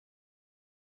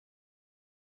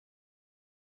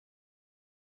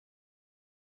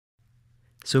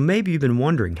So maybe you've been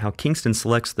wondering how Kingston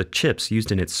selects the chips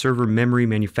used in its server memory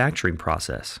manufacturing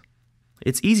process.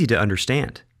 It's easy to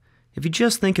understand, if you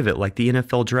just think of it like the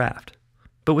NFL draft,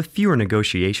 but with fewer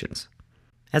negotiations.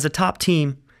 As a top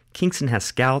team, Kingston has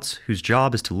scouts whose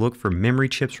job is to look for memory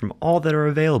chips from all that are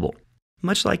available.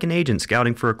 Much like an agent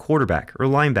scouting for a quarterback or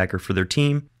linebacker for their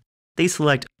team, they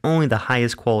select only the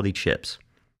highest quality chips.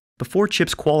 Before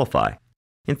chips qualify,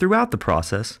 and throughout the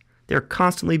process, they are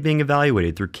constantly being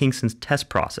evaluated through Kingston's test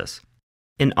process,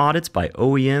 in audits by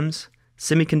OEMs,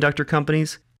 semiconductor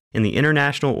companies, and the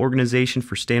International Organization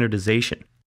for Standardization,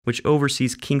 which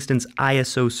oversees Kingston's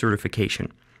ISO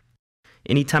certification.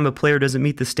 Anytime a player doesn't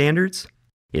meet the standards,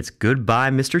 it's goodbye,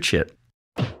 Mr. Chip.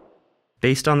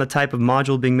 Based on the type of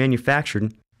module being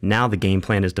manufactured, now the game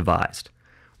plan is devised,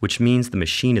 which means the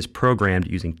machine is programmed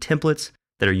using templates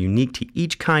that are unique to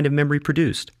each kind of memory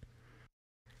produced.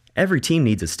 Every team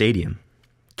needs a stadium.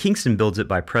 Kingston builds it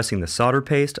by pressing the solder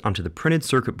paste onto the printed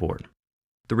circuit board.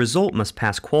 The result must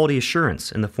pass quality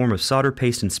assurance in the form of solder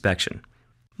paste inspection,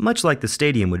 much like the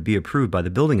stadium would be approved by the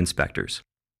building inspectors.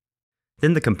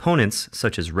 Then the components,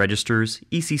 such as registers,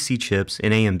 ECC chips,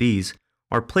 and AMBs,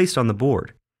 are placed on the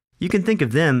board. You can think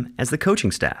of them as the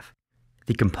coaching staff.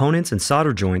 The components and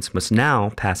solder joints must now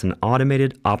pass an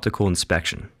automated optical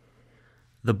inspection.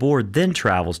 The board then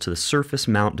travels to the surface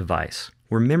mount device,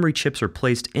 where memory chips are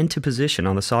placed into position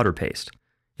on the solder paste.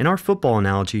 In our football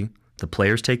analogy, the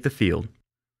players take the field.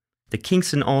 The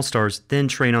Kingston All-Stars then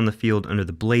train on the field under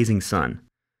the blazing sun.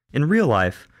 In real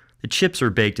life, the chips are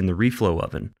baked in the reflow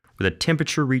oven, where the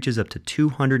temperature reaches up to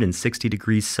 260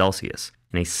 degrees Celsius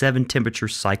in a 7-temperature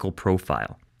cycle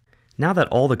profile. Now that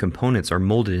all the components are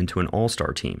molded into an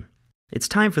all-star team, it's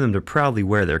time for them to proudly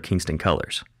wear their Kingston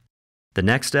colors. The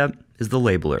next step is the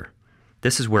labeler.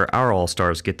 This is where our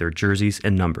all-stars get their jerseys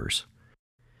and numbers.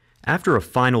 After a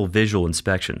final visual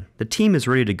inspection, the team is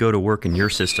ready to go to work in your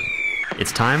system.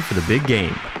 It's time for the big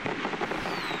game.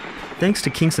 Thanks to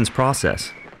Kingston's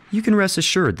process, you can rest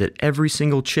assured that every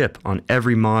single chip on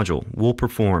every module will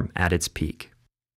perform at its peak.